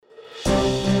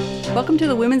Welcome to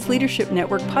the Women's Leadership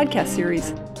Network podcast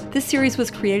series. This series was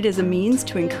created as a means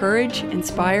to encourage,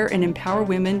 inspire, and empower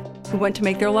women who want to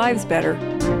make their lives better.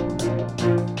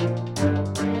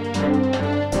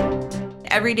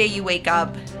 Every day you wake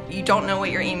up, you don't know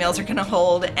what your emails are going to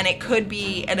hold, and it could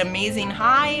be an amazing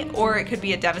high or it could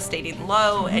be a devastating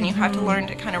low, and you have to learn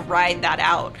to kind of ride that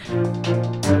out.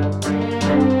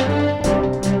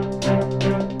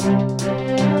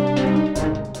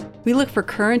 We look for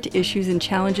current issues and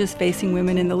challenges facing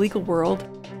women in the legal world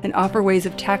and offer ways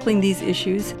of tackling these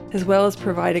issues, as well as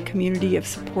provide a community of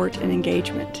support and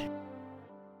engagement.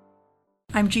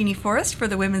 I'm Jeannie Forrest for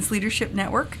the Women's Leadership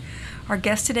Network. Our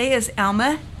guest today is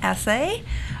Alma Asay,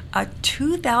 a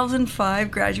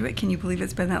 2005 graduate. Can you believe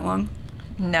it's been that long?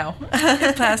 No.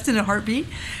 It passed in a heartbeat.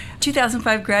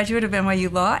 2005 graduate of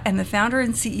NYU Law and the founder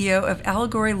and CEO of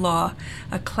Allegory Law,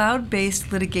 a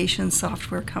cloud-based litigation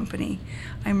software company.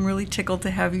 I'm really tickled to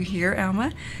have you here,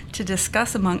 Alma, to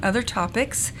discuss, among other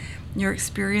topics, your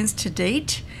experience to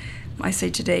date. I say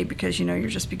today because you're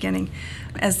just beginning,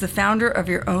 as the founder of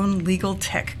your own legal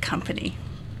tech company.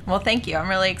 Well, thank you. I'm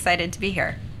really excited to be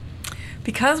here.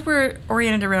 Because we're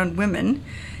oriented around women,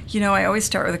 I always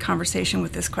start with a conversation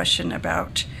with this question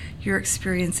about your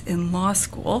experience in law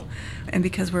school. And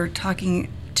because we're talking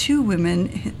to women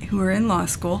who are in law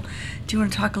school, do you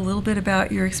want to talk a little bit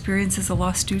about your experience as a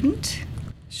law student?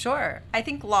 Sure. I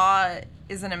think law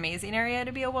is an amazing area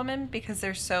to be a woman because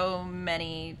there's so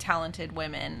many talented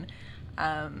women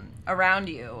around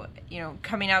you.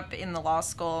 Coming up in the law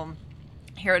school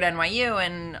here at NYU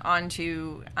and on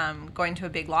to going to a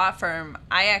big law firm,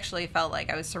 I actually felt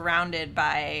like I was surrounded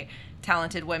by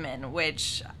talented women,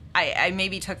 which I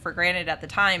maybe took for granted at the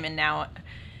time and now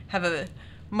have a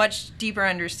much deeper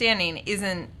understanding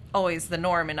isn't always the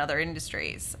norm in other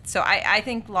industries. So I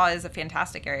think law is a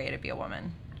fantastic area to be a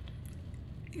woman.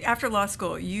 After law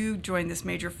school, you joined this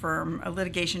major firm, a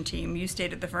litigation team. You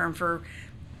stayed at the firm for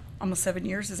almost 7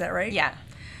 years, is that right? Yeah.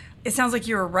 It sounds like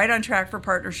you were right on track for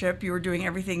partnership. You were doing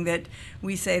everything that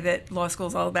we say that law school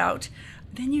is all about.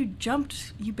 Then you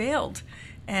bailed,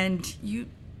 and you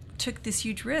took this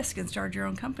huge risk and started your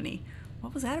own company.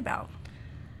 What was that about?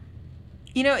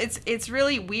 It's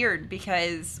really weird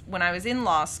because when I was in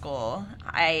law school,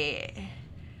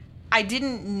 I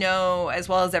didn't know as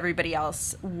well as everybody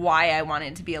else why I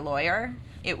wanted to be a lawyer.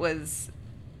 It was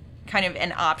kind of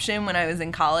an option when I was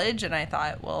in college, and I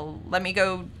thought, well, let me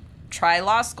go try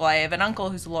law school. I have an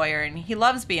uncle who's a lawyer, and he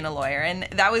loves being a lawyer, and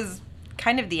that was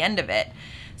kind of the end of it.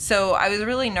 So I was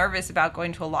really nervous about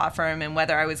going to a law firm and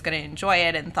whether I was going to enjoy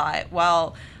it, and thought,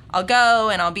 well, I'll go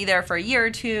and I'll be there for a year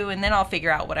or two, and then I'll figure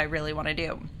out what I really want to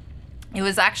do. It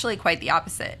was actually quite the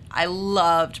opposite. I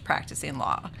loved practicing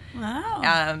law. Wow.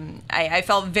 I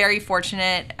felt very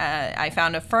fortunate. I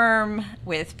found a firm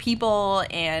with people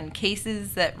and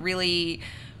cases that really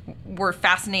were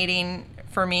fascinating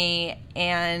for me,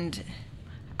 and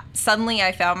suddenly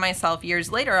I found myself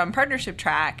years later on partnership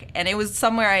track, and it was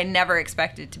somewhere I never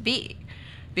expected to be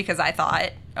because I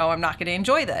thought, I'm not going to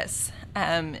enjoy this.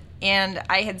 And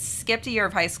I had skipped a year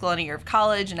of high school and a year of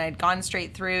college, and I'd gone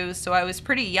straight through, so I was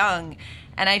pretty young.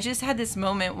 And I just had this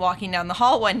moment walking down the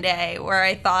hall one day where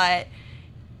I thought,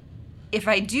 if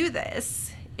I do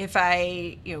this, if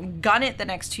I gun it the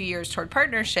next 2 years toward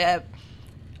partnership,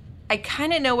 I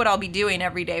kind of know what I'll be doing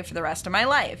every day for the rest of my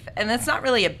life. And that's not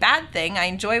really a bad thing. I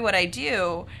enjoy what I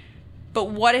do. But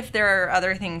what if there are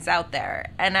other things out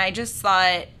there? And I just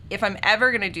thought, if I'm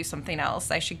ever going to do something else,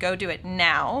 I should go do it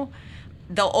now.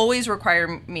 They'll always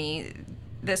require me,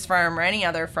 this firm or any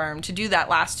other firm, to do that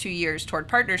last 2 years toward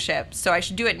partnership. So I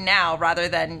should do it now rather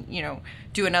than,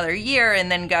 do another year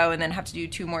and then go and then have to do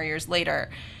 2 more years later.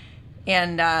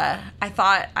 And I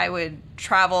thought I would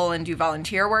travel and do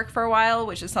volunteer work for a while,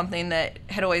 which is something that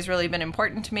had always really been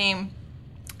important to me.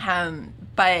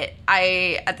 But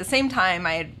at the same time,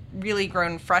 I had really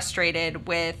grown frustrated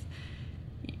with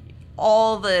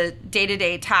all the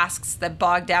day-to-day tasks that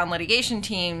bogged down litigation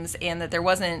teams, and that there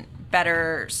wasn't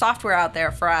better software out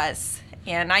there for us.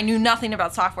 And I knew nothing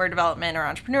about software development or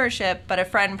entrepreneurship, but a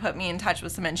friend put me in touch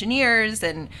with some engineers,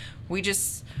 and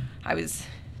I was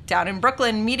down in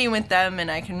Brooklyn meeting with them,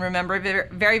 and I can remember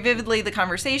very vividly the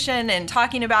conversation and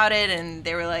talking about it, and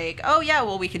they were like, oh yeah,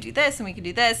 well, we could do this and we could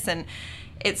do this, and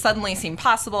it suddenly seemed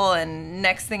possible, and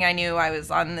next thing I knew, I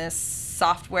was on this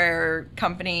software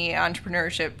company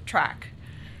entrepreneurship track.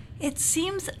 It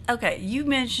seems, okay, you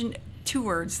mentioned 2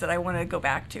 words that I want to go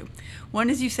back to. One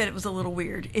is you said it was a little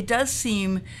weird. It does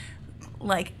seem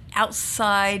like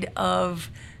outside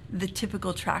of the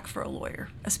typical track for a lawyer,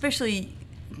 especially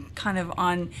kind of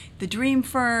on the dream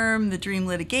firm, the dream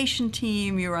litigation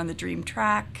team, you're on the dream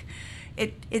track.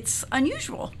 it's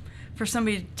unusual for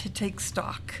somebody to take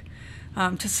stock,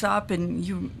 to stop in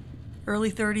you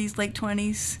early 30s, late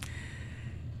 20s.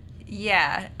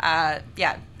 Yeah. I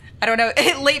don't know,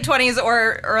 late 20s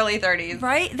or early 30s.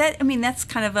 Right? That's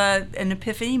kind of an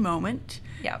epiphany moment.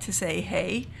 Yeah. To say,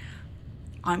 hey,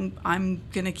 I'm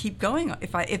going to keep going.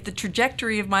 If the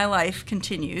trajectory of my life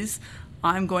continues,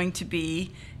 I'm going to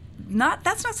be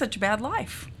that's not such a bad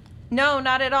life. No,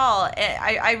 not at all.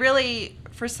 I really,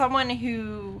 for someone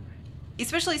who,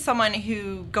 especially someone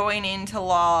who going into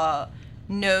law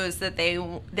knows that they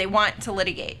want to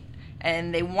litigate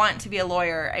and they want to be a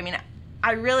lawyer. I mean,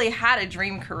 I really had a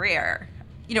dream career.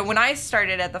 You know, when I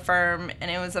started at the firm, and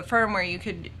it was a firm where you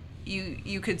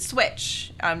could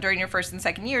switch during your first and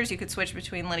second years, you could switch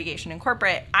between litigation and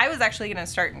corporate. I was actually going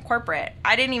to start in corporate.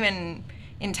 I didn't even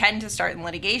intend to start in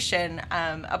litigation.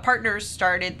 A partner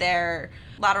started there,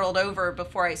 lateraled over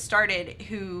before I started,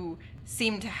 who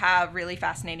seemed to have really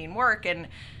fascinating work, and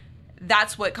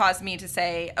that's what caused me to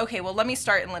say, okay, well, let me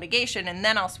start in litigation and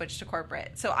then I'll switch to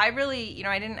corporate. So I really,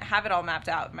 I didn't have it all mapped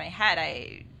out in my head.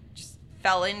 I just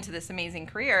fell into this amazing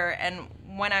career. And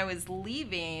when I was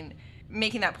leaving,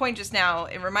 making that point just now,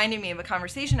 it reminded me of a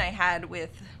conversation I had with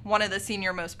one of the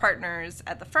senior most partners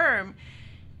at the firm.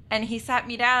 And he sat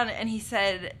me down and he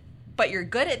said, but you're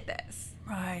good at this.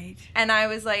 Right. And I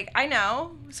was like, I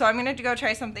know. So I'm going to go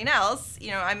try something else.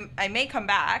 I may come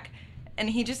back.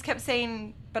 And he just kept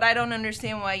saying, but I don't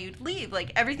understand why you'd leave.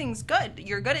 Like, everything's good.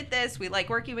 You're good at this. We like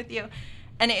working with you.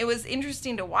 And it was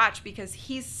interesting to watch because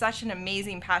he's such an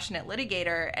amazing, passionate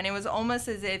litigator. And it was almost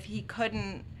as if he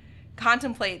couldn't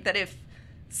contemplate that if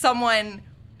someone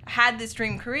had this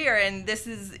dream career and this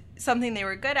is something they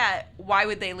were good at, why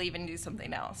would they leave and do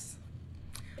something else?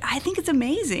 I think it's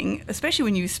amazing, especially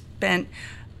when you spent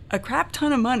a crap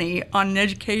ton of money on an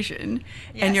education.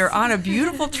 Yes. And you're on a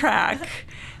beautiful track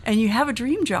and you have a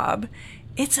dream job.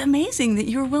 It's amazing that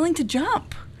you're willing to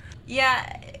jump.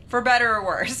 Yeah, for better or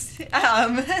worse.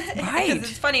 Right. Because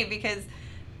it's funny because,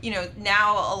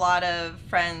 now a lot of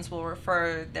friends will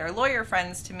refer their lawyer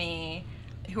friends to me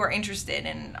who are interested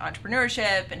in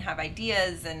entrepreneurship and have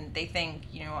ideas, and they think,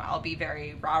 I'll be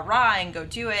very rah-rah and go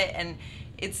do it. And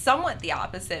it's somewhat the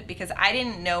opposite because I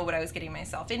didn't know what I was getting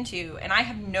myself into, and I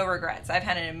have no regrets. I've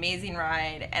had an amazing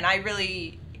ride, and I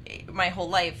really, my whole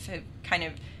life, have kind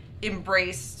of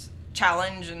embraced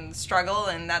challenge and struggle,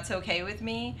 and that's okay with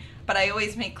me. But I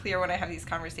always make clear when I have these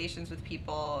conversations with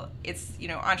people, it's,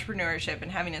 entrepreneurship and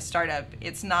having a startup,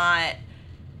 it's not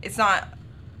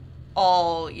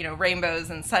all, rainbows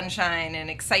and sunshine and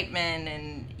excitement,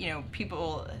 and,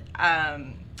 people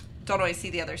don't always see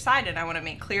the other side, and I want to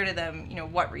make clear to them,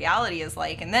 what reality is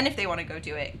like. And then if they want to go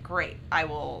do it, great. I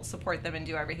will support them and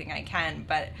do everything I can.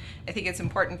 But I think it's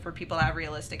important for people to have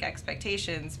realistic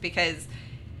expectations because,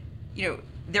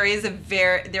 there is a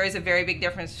very big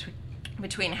difference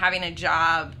between having a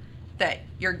job that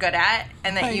you're good at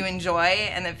and that you enjoy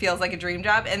and that feels like a dream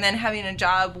job, and then having a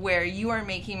job where you are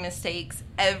making mistakes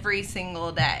every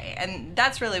single day. And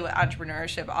that's really what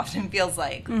entrepreneurship often feels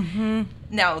like. Mm-hmm.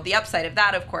 Now, the upside of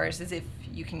that, of course, is if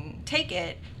you can take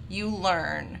it, you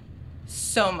learn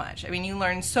so much. I mean, you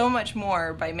learn so much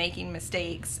more by making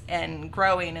mistakes and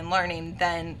growing and learning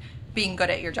than being good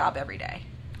at your job every day.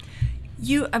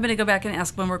 I'm going to go back and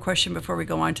ask one more question before we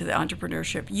go on to the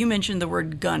entrepreneurship. You mentioned the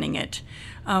word gunning it.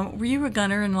 Were you a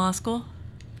gunner in law school?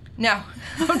 No.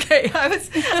 Okay. I was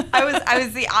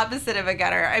the opposite of a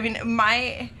gunner. I mean,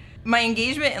 my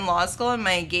engagement in law school and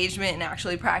my engagement in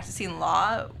actually practicing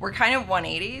law were kind of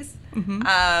 180s. Mm-hmm.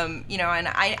 And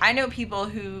I know people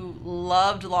who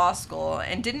loved law school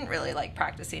and didn't really like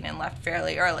practicing and left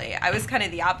fairly early. I was kind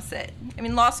of the opposite. I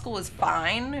mean, law school was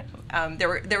fine.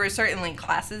 There were certainly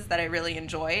classes that I really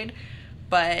enjoyed,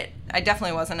 but I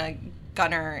definitely wasn't a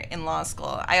gunner in law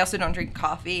school. I also don't drink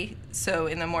coffee, so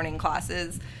in the morning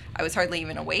classes, I was hardly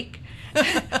even awake.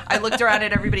 I looked around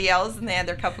at everybody else, and they had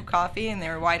their cup of coffie, and they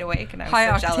were wide awake, and I was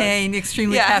high so octane, jealous.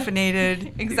 Extremely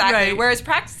caffeinated. Exactly. Right. Whereas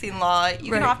practicing law,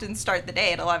 you can often start the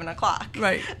day at 11 o'clock.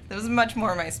 Right. That was much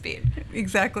more my speed.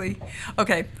 Exactly.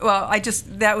 Okay. Well,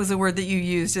 that was a word that you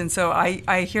used, and so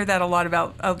I hear that a lot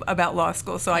about law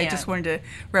school. So I just wanted to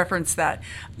reference that.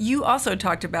 You also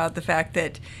talked about the fact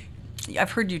that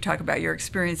I've heard you talk about your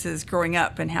experiences growing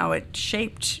up and how it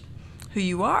shaped who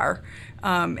you are.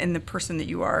 And the person that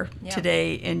you are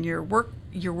today, in your work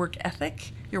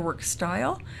ethic, your work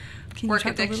style. Work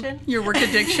addiction? Your work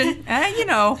addiction.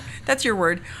 That's your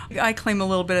word. I claim a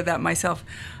little bit of that myself.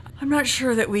 I'm not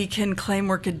sure that we can claim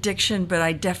work addiction, but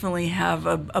I definitely have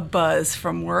a buzz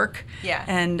from work. Yeah.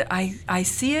 And I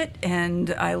see it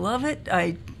and I love it.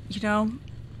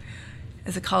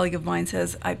 as a colleague of mine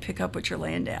says, I pick up what you're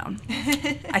laying down.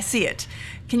 I see it.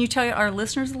 Can you tell our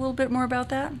listeners a little bit more about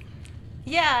that?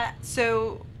 Yeah.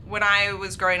 So when I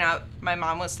was growing up, my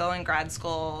mom was still in grad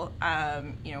school.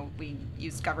 We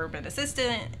used government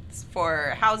assistance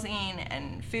for housing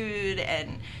and food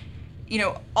and,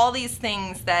 all these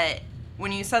things that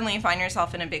when you suddenly find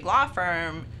yourself in a big law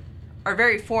firm are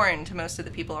very foreign to most of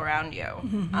the people around you.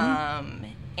 Mm-hmm.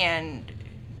 And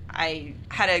I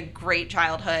had a great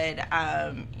childhood,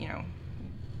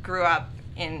 grew up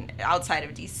outside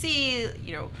of DC,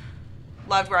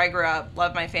 loved where I grew up,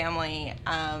 loved my family,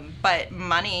 but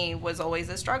money was always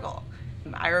a struggle.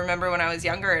 I remember when I was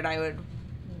younger and I would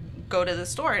go to the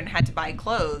store and had to buy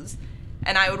clothes,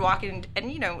 and I would walk in,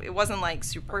 and it wasn't like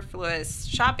superfluous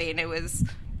shopping, it was,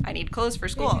 I need clothes for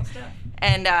school.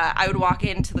 And I would walk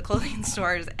into the clothing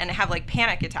stores and have like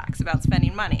panic attacks about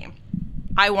spending money.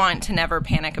 I want to never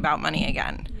panic about money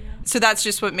again. Yeah. So that's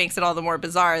just what makes it all the more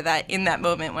bizarre that in that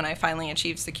moment when I finally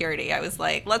achieved security, I was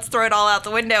like, let's throw it all out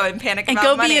the window and panic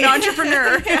about money. And go be an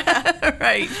entrepreneur. Yeah.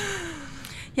 Right.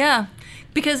 Yeah.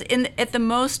 Because at the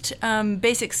most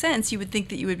basic sense, you would think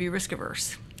that you would be risk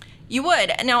averse. You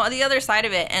would. Now, the other side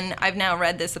of it, and I've now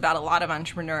read this about a lot of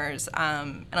entrepreneurs,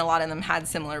 and a lot of them had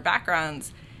similar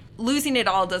backgrounds, losing it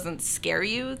all doesn't scare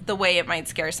you the way it might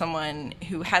scare someone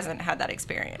who hasn't had that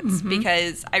experience. Mm-hmm.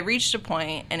 Because I reached a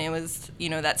point, and it was,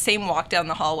 that same walk down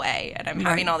the hallway, and I'm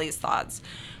having all these thoughts,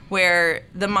 where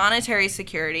the monetary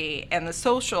security and the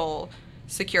social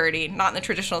security, not in the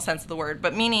traditional sense of the word,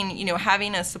 but meaning,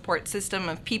 having a support system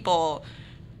of people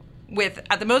with,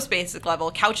 at the most basic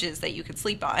level, couches that you could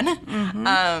sleep on.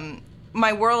 Mm-hmm.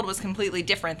 My world was completely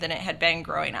different than it had been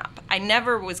growing up. I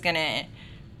never was going to,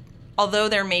 although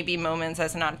there may be moments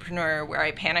as an entrepreneur where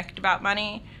I panicked about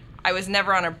money, I was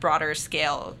never on a broader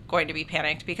scale going to be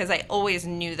panicked because I always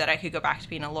knew that I could go back to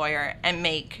being a lawyer and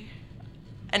make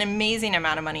an amazing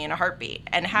amount of money in a heartbeat.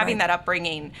 And having that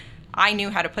upbringing, I knew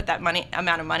how to put that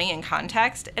amount of money in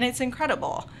context, and it's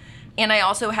incredible. And I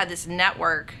also had this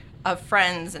network of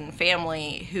friends and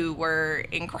family who were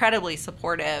incredibly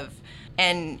supportive.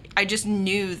 And I just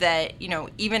knew that,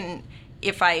 even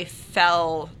if I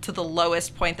fell to the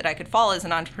lowest point that I could fall as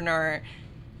an entrepreneur,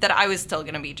 that I was still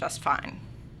going to be just fine.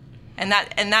 And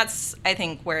that's, I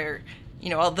think, where,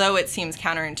 although it seems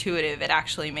counterintuitive, it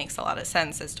actually makes a lot of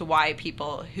sense as to why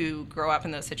people who grow up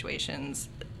in those situations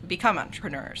become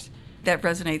entrepreneurs. That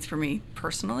resonates for me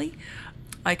personally.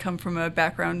 I come from a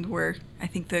background where I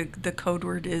think the code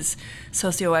word is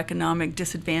socioeconomic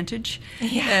disadvantage.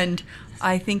 Yeah. And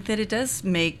I think that it does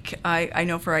make,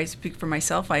 I speak for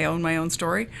myself, I own my own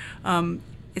story.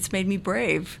 It's made me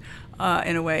brave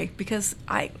in a way because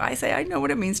I say I know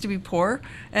what it means to be poor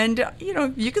and,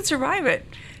 you can survive it.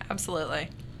 Absolutely.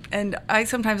 And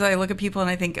sometimes I look at people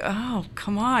and I think, oh,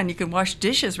 come on, you can wash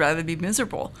dishes rather than be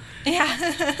miserable.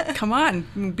 Yeah. Come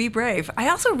on, be brave. I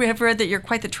also have read that you're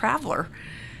quite the traveler.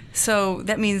 So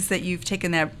that means that you've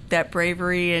taken that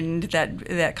bravery and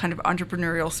that kind of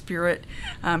entrepreneurial spirit.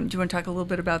 Do you want to talk a little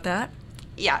bit about that?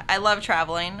 Yeah, I love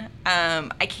traveling.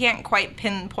 I can't quite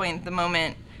pinpoint the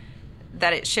moment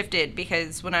that it shifted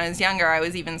because when I was younger, I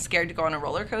was even scared to go on a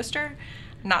roller coaster.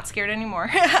 I'm not scared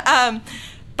anymore.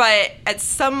 But at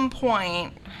some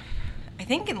point, I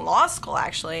think in law school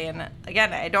actually, and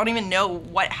again, I don't even know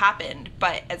what happened,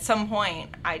 but at some point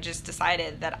I just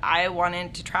decided that I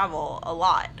wanted to travel a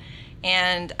lot.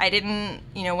 And I didn't,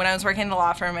 when I was working in the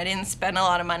law firm, I didn't spend a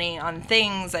lot of money on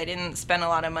things. I didn't spend a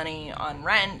lot of money on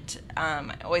rent.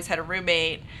 I always had a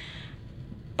roommate.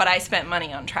 But I spent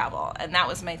money on travel, and that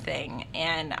was my thing.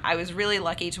 And I was really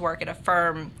lucky to work at a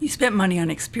firm. You spent money on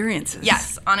experiences.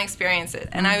 Yes, on experiences.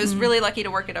 And I was really lucky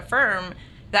to work at a firm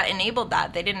that enabled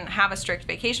that. They didn't have a strict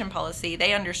vacation policy.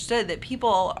 They understood that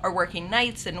people are working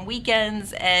nights and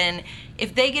weekends, and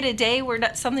if they get a day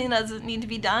where something doesn't need to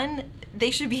be done, they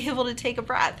should be able to take a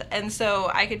breath. And so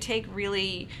I could take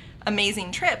really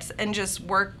amazing trips and just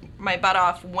work my butt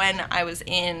off when I was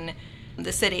in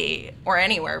the city or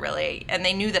anywhere really, and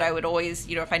they knew that I would always,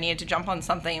 if I needed to jump on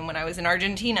something when I was in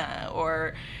Argentina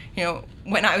or,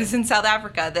 when I was in South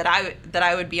Africa, that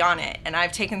I would be on it. And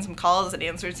I've taken some calls and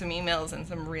answered some emails in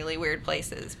some really weird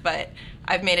places, but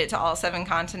I've made it to all 7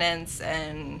 continents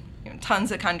and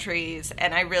tons of countries,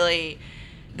 and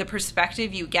the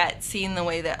perspective you get seeing the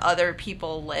way that other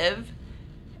people live,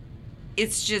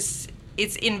 it's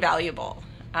invaluable.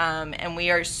 And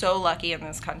we are so lucky in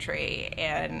this country.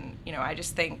 And, I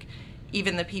just think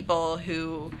even the people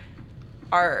who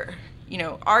are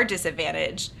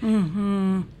disadvantaged,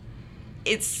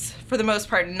 it's, for the most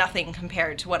part, nothing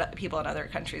compared to what people in other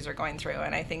countries are going through.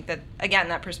 And I think that, again,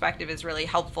 that perspective is really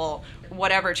helpful,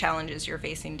 whatever challenges you're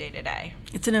facing day to day.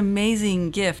 It's an amazing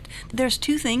gift. There's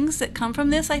two things that come from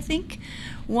this, I think.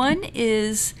 One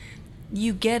is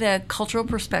you get a cultural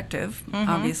perspective,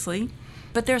 obviously,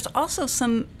 but there's also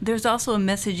a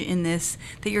message in this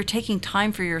that you're taking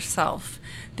time for yourself,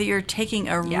 that you're taking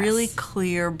a really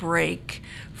clear break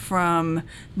from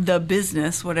the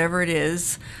business, whatever it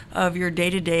is, of your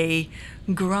day-to-day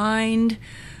grind,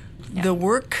 the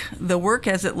work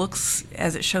as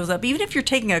it shows up. Even if you're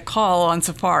taking a call on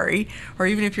safari, or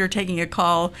even if you're taking a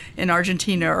call in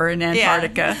Argentina or in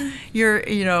Antarctica, you're,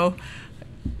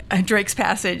 at Drake's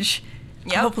Passage.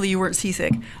 Yep. Hopefully you weren't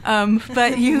seasick.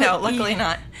 But no, luckily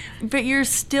not. But you're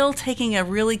still taking a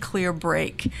really clear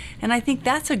break. And I think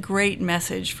that's a great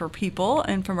message for people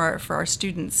and for our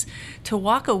students to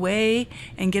walk away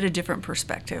and get a different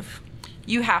perspective.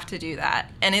 You have to do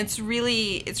that. And it's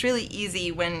really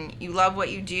easy when you love what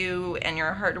you do and you're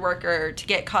a hard worker to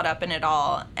get caught up in it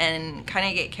all and kind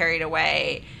of get carried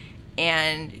away.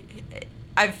 And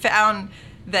I've found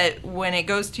that when it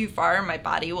goes too far, my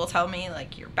body will tell me,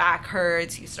 like, your back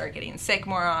hurts, you start getting sick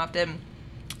more often.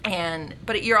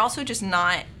 But you're also just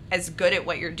not as good at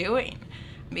what you're doing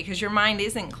because your mind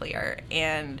isn't clear.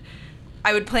 And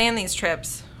I would plan these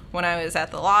trips when I was at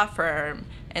the law firm,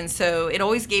 and so it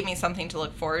always gave me something to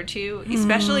look forward to,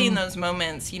 especially in those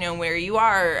moments, where you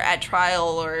are at trial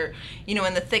or,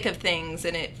 in the thick of things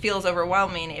and it feels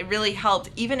overwhelming. It really helped,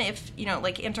 even if,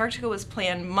 like Antarctica was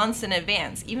planned months in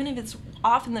advance, even if it's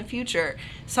off in the future,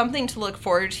 something to look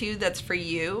forward to that's for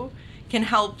you can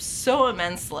help so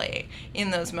immensely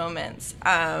in those moments.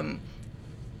 And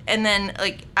then,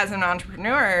 like, as an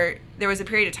entrepreneur, there was a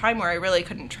period of time where I really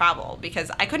couldn't travel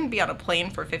because I couldn't be on a plane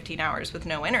for 15 hours with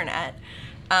no internet.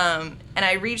 And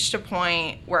I reached a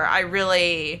point where I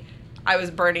was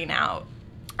burning out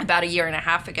about 1.5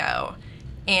 years ago.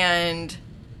 And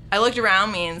I looked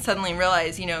around me and suddenly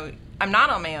realized, I'm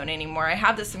not on my own anymore. I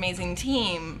have this amazing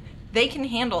team. They can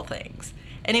handle things.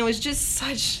 And it was just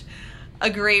such a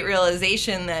great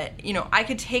realization that, I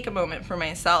could take a moment for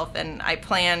myself. And I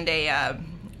planned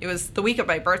it was the week of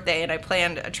my birthday, and I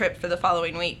planned a trip for the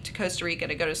following week to Costa Rica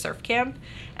to go to surf camp.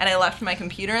 And I left my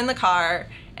computer in the car,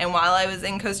 and while I was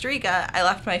in Costa Rica, I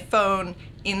left my phone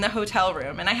in the hotel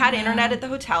room. And I had internet at the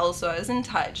hotel, so I was in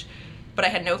touch, but I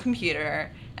had no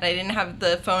computer, and I didn't have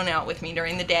the phone out with me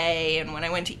during the day and when I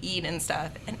went to eat and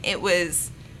stuff. And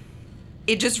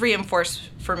it just reinforced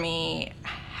for me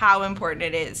how important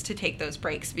it is to take those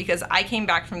breaks, because I came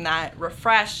back from that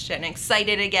refreshed and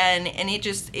excited again, and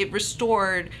it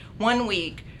restored, 1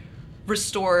 week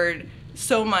restored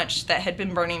so much that had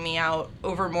been burning me out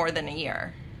over more than a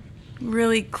year.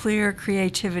 Really clear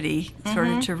creativity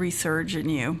started to resurge in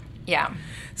you. Yeah.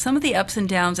 Some of the ups and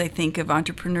downs, I think, of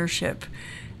entrepreneurship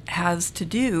has to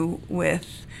do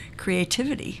with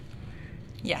creativity.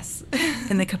 Yes.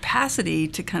 And the capacity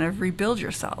to kind of rebuild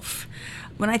yourself.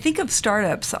 When I think of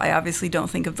startups, I obviously don't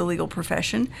think of the legal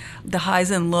profession, the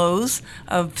highs and lows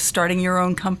of starting your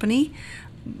own company.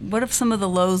 What have some of the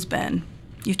lows been?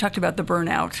 You've talked about the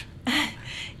burnout.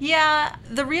 Yeah,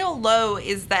 the real low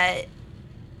is that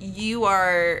you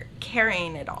are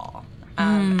carrying it all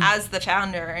as the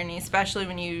founder, and especially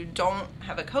when you don't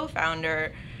have a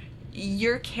co-founder,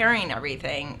 you're carrying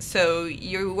everything. So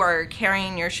you are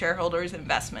carrying your shareholders'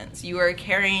 investments. You are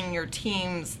carrying your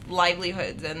team's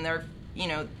livelihoods, and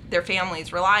their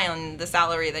families rely on the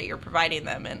salary that you're providing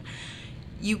them. And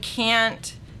you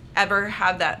can't ever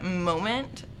have that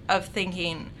moment of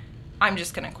thinking, I'm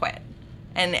just going to quit.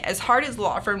 And as hard as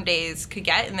law firm days could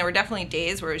get, and there were definitely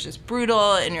days where it was just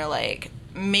brutal, and you're like,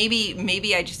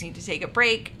 maybe I just need to take a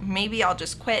break. Maybe I'll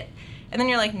just quit. And then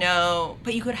you're like, no,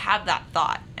 but you could have that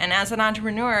thought. And as an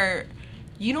entrepreneur,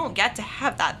 you don't get to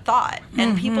have that thought.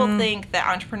 And people think that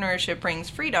entrepreneurship brings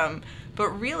freedom, but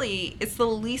really it's the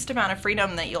least amount of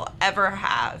freedom that you'll ever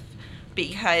have,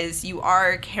 because you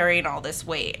are carrying all this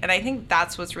weight. And I think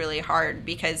that's what's really hard,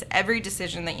 because every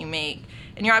decision that you make,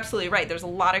 and you're absolutely right, there's a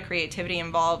lot of creativity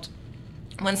involved.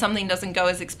 When something doesn't go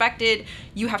as expected,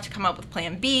 you have to come up with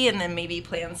plan B and then maybe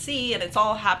plan C, and it's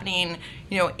all happening,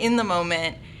 in the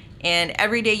moment. And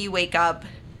every day you wake up,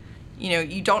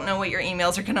 you don't know what your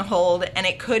emails are going to hold, and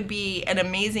it could be an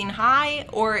amazing high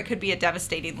or it could be a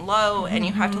devastating low, and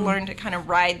you have to learn to kind of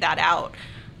ride that out.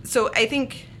 So I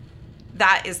think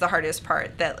that is the hardest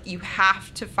part, that you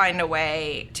have to find a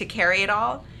way to carry it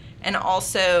all, and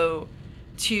also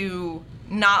to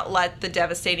not let the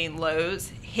devastating lows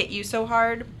hit you so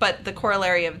hard. But the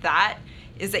corollary of that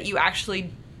is that you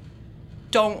actually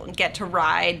don't get to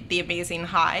ride the amazing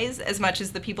highs as much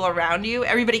as the people around you.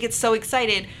 Everybody gets so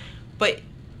excited, but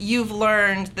you've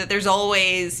learned that there's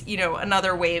always,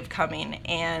 another wave coming,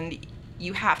 and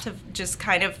you have to just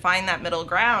kind of find that middle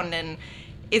ground, and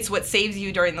it's what saves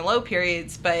you during the low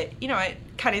periods, but, it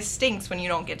kind of stinks when you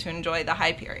don't get to enjoy the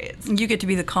high periods. You get to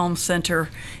be the calm center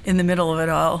in the middle of it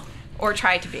all. Or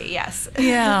try to be, yes.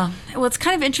 Yeah. Well, it's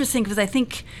kind of interesting because I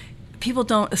think people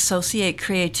don't associate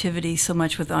creativity so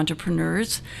much with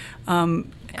entrepreneurs.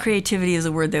 Creativity is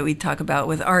a word that we talk about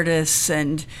with artists,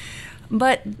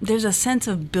 but there's a sense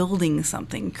of building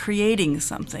something, creating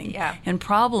something, and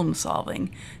problem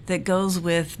solving that goes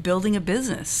with building a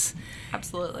business.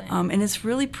 Absolutely. And it's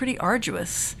really pretty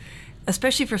arduous,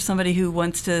 especially for somebody who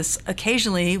wants to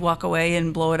occasionally walk away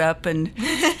and blow it up and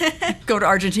go to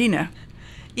Argentina.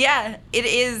 Yeah, it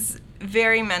is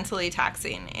very mentally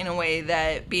taxing in a way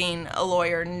that being a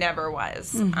lawyer never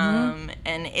was. And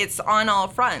it's on all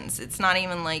fronts. It's not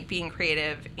even like being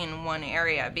creative in one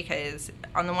area, because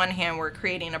on the one hand, we're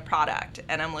creating a product,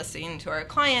 and I'm listening to our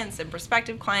clients and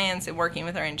prospective clients and working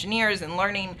with our engineers and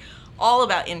learning all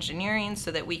about engineering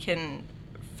so that we can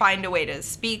find a way to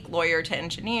speak lawyer to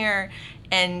engineer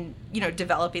and,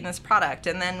 developing this product.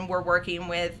 And then we're working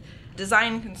with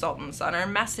design consultants on our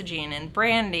messaging and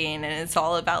branding, and it's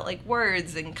all about like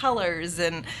words and colors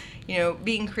and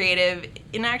being creative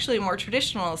in actually a more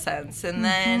traditional sense. And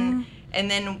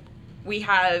then we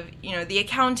have the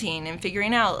accounting and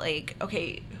figuring out like,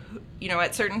 okay,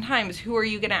 at certain times, who are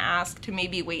you going to ask to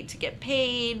maybe wait to get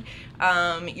paid?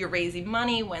 You're raising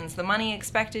money. When's the money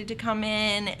expected to come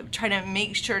in? Trying to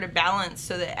make sure to balance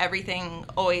so that everything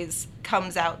always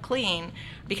comes out clean,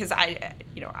 because I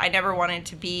never wanted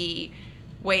to be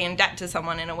way in debt to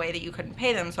someone in a way that you couldn't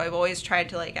pay them. So I've always tried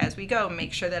to, like, as we go,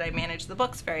 make sure that I manage the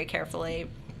books very carefully.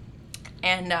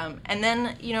 And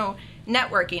then,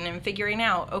 networking and figuring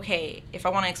out, okay, if I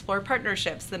want to explore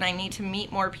partnerships, then I need to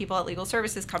meet more people at legal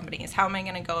services companies. How am I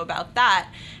going to go about that?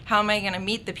 How am I going to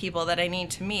meet the people that I need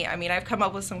to meet? I mean, I've come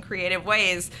up with some creative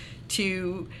ways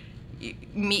to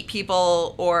meet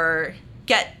people or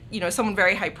get, someone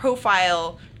very high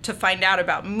profile to find out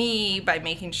about me by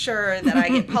making sure that I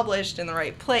get published in the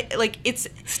right place. Like, it's...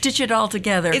 Stitch it all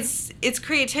together. It's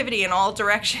creativity in all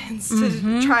directions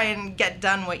to try and get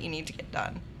done what you need to get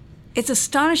done. It's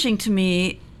astonishing to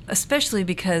me, especially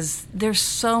because there's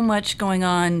so much going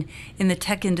on in the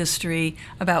tech industry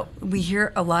we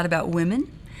hear a lot about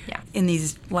women. Yeah. In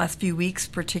these last few weeks,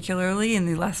 particularly in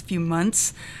the last few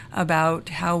months, about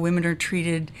how women are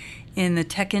treated in the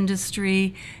tech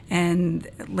industry. And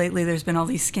lately there's been all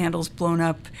these scandals blown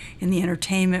up in the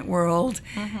entertainment world,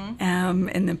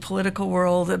 in the political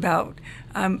world about,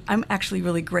 I'm actually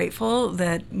really grateful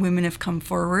that women have come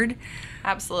forward.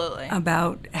 Absolutely.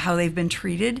 About how they've been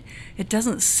treated. It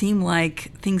doesn't seem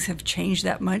like things have changed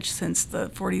that much since the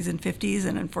 40s and 50s,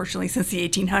 and unfortunately since the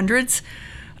 1800s.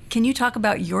 Can you talk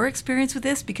about your experience with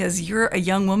this? Because you're a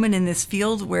young woman in this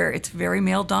field where it's very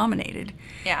male-dominated.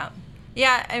 Yeah.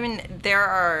 Yeah, I mean, there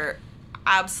are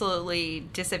absolutely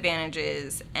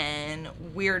disadvantages and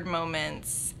weird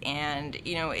moments, and,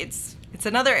 it's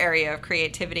another area of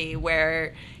creativity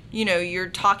where you're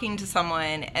talking to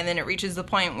someone and then it reaches the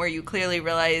point where you clearly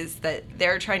realize that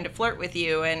they're trying to flirt with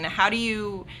you, and how do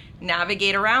you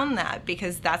navigate around that?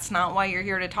 Because that's not why you're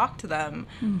here to talk to them.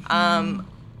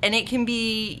 And it can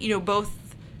be, both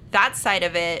that side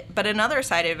of it, but another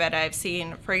side of it I've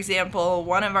seen. For example,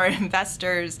 one of our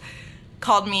investors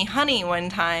called me honey one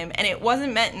time, and it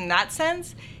wasn't meant in that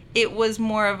sense. It was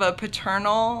more of a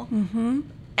paternal,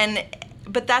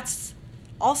 but that's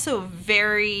also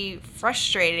very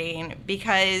frustrating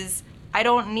because I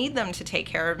don't need them to take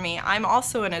care of me. I'm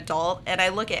also an adult, and I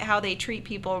look at how they treat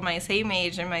people my same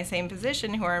age and my same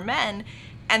position who are men,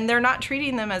 and they're not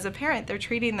treating them as a parent. They're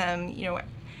treating them,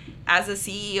 as a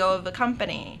CEO of a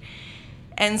company.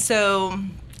 And so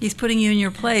he's putting you in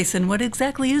your place. And what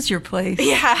exactly is your place?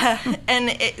 Yeah.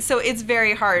 And so it's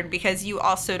very hard because you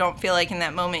also don't feel like in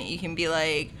that moment you can be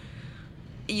like,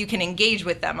 you can engage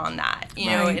with them on that,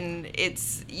 know, and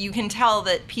you can tell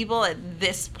that people at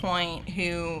this point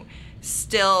who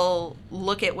still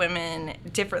look at women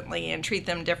differently and treat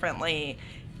them differently,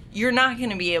 you're not going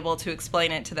to be able to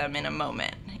explain it to them in a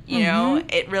moment. You know,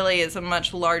 it really is a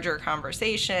much larger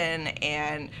conversation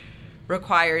and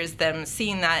requires them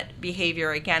seeing that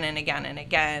behavior again and again and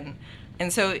again.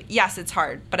 And so, yes, it's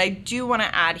hard. But I do want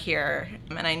to add here,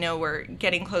 and I know we're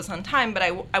getting close on time, but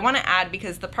I want to add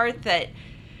because the part that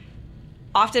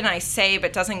often I say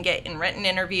but doesn't get in written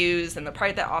interviews, and the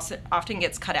part that also often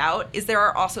gets cut out, is there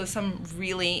are also some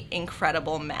really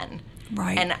incredible men.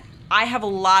 Right. And I have a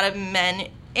lot of men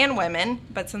and women,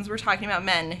 but since we're talking about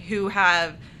men, who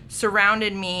have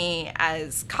surrounded me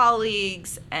as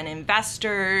colleagues and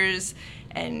investors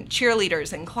and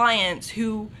cheerleaders and clients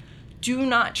who do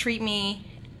not treat me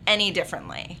any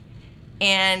differently.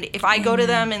 And if I go to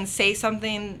them and say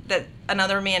something that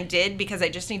another man did because I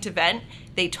just need to vent,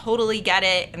 they totally get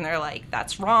it and they're like,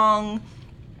 that's wrong.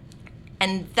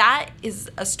 And that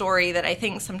is a story that I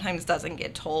think sometimes doesn't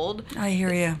get told. I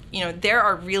hear you. You know, there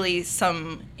are really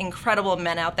some incredible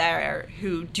men out there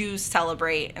who do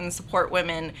celebrate and support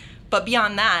women, but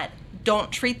beyond that,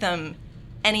 don't treat them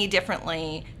any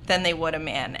differently than they would a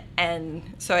man. And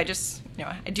so I just,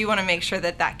 I do want to make sure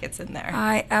that that gets in there.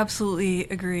 I absolutely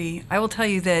agree. I will tell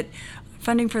you that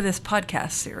funding for this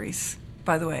podcast series,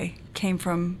 by the way, came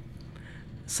from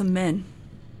some men.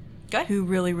 Good. Who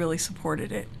really, really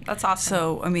supported it. That's awesome.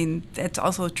 So, I mean, it's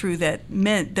also true that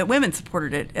women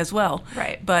supported it as well.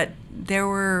 Right. But there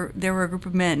were a group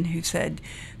of men who said,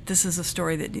 this is a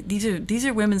story that these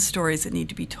are women's stories that need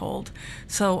to be told.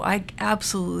 So I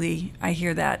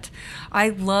hear that. I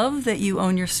love that you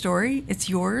own your story. It's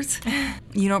yours.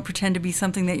 You don't pretend to be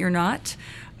something that you're not.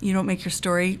 You don't make your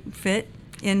story fit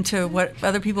into what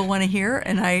other people want to hear,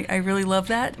 and I really love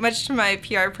that. Much to my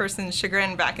PR person's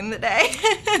chagrin back in the day.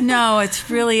 No, I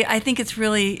think it's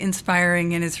really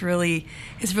inspiring, and it's really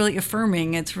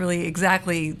affirming. It's really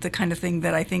exactly the kind of thing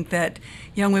that I think that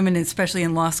young women, especially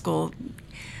in law school,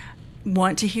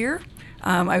 want to hear.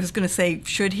 I was going to say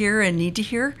should hear and need to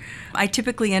hear. I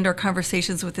typically end our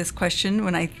conversations with this question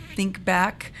when I think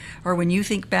back, or when you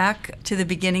think back to the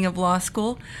beginning of law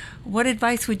school. What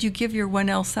advice would you give your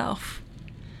 1L self?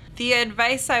 The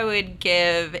advice I would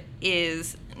give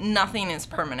is nothing is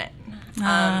permanent.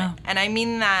 And I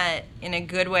mean that in a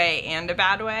good way and a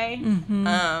bad way. Mm-hmm.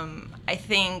 I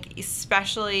think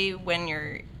especially when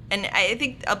and I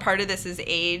think a part of this is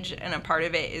age, and a part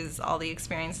of it is all the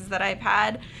experiences that I've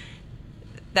had,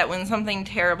 that when something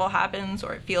terrible happens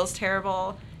or it feels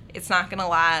terrible, it's not going to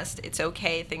last. It's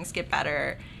okay. Things get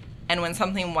better. And when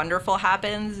something wonderful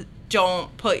happens,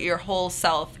 don't put your whole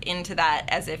self into that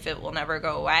as if it will never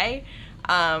go away,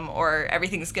 or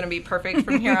everything's going to be perfect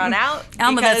from here on out.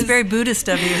 Alma, that's very Buddhist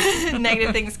of you.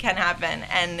 Negative things can happen.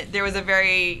 And there was a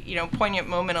very, poignant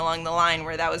moment along the line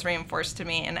where that was reinforced to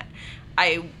me. And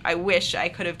I wish I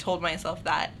could have told myself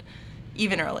that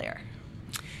even earlier.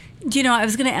 I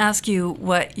was going to ask you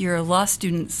what your law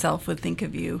student self would think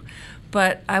of you,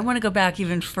 but I want to go back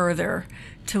even further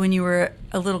to when you were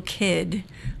a little kid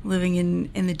living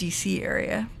in the D.C.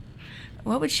 area.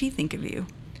 What would she think of you?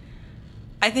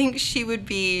 I think she would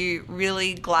be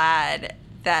really glad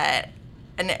that,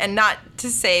 and not to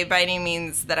say by any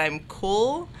means that I'm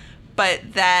cool, but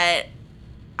that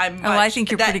I'm I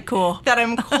think you're pretty cool. That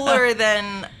I'm cooler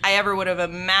than I ever would have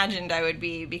imagined I would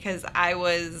be, because I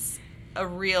was a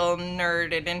real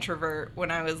nerd and introvert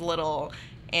when I was little,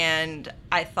 and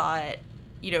I thought,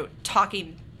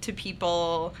 talking to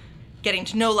people, getting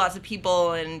to know lots of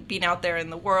people, and being out there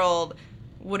in the world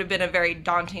would have been a very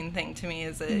daunting thing to me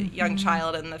as a young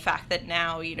child. And the fact that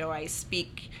now, I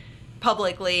speak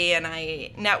publicly and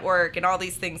I network and all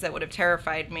these things that would have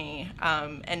terrified me,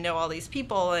 and know all these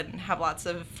people and have lots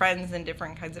of friends in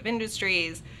different kinds of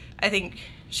industries, I think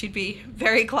she'd be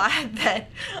very glad that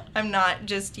I'm not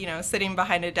just, sitting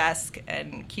behind a desk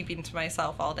and keeping to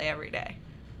myself all day, every day.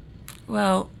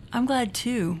 Well, I'm glad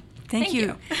too. Thank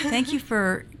you. Thank you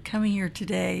for coming here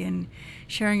today and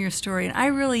sharing your story.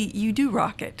 And you do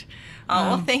rock it. Oh,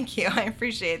 well, thank you. I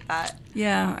appreciate that.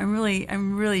 Yeah, I'm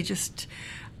really just,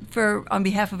 on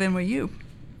behalf of NYU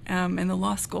and the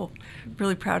law school,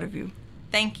 really proud of you.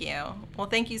 Thank you. Well,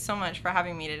 thank you so much for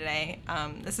having me today.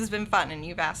 This has been fun, and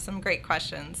you've asked some great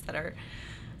questions that are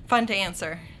fun to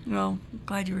answer. Well,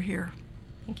 glad you were here.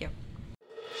 Thank you.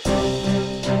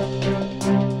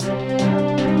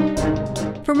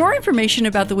 For more information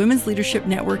about the Women's Leadership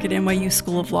Network at NYU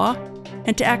School of Law,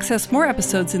 and to access more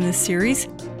episodes in this series,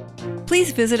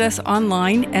 please visit us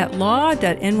online at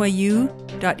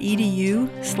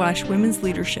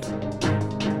law.nyu.edu/womensleadership.